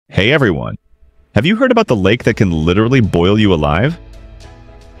Hey everyone, have you heard about the lake that can literally boil you alive?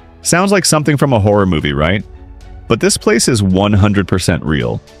 Sounds like something from a horror movie, right? But this place is 100%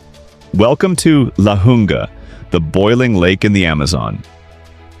 real. Welcome to La Hunga, the boiling lake in the Amazon.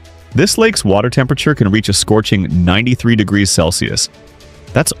 This lake's water temperature can reach a scorching 93 degrees Celsius.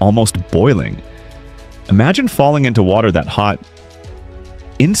 That's almost boiling. Imagine falling into water that hot.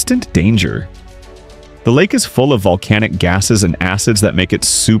 Instant danger. The lake is full of volcanic gases and acids that make it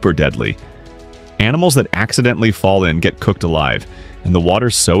super deadly. Animals that accidentally fall in get cooked alive, and the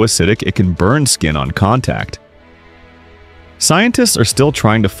water's so acidic it can burn skin on contact. Scientists are still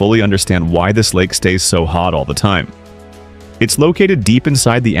trying to fully understand why this lake stays so hot all the time. It's located deep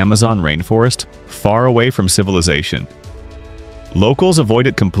inside the Amazon rainforest, far away from civilization. Locals avoid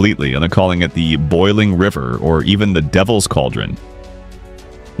it completely and are calling it the boiling river or even the devil's cauldron.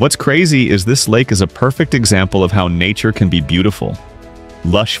 What's crazy is this lake is a perfect example of how nature can be beautiful.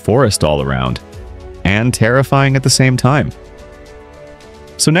 Lush forest all around, and terrifying at the same time.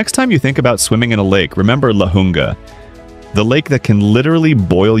 So next time you think about swimming in a lake, remember La Hunga, the lake that can literally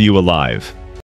boil you alive.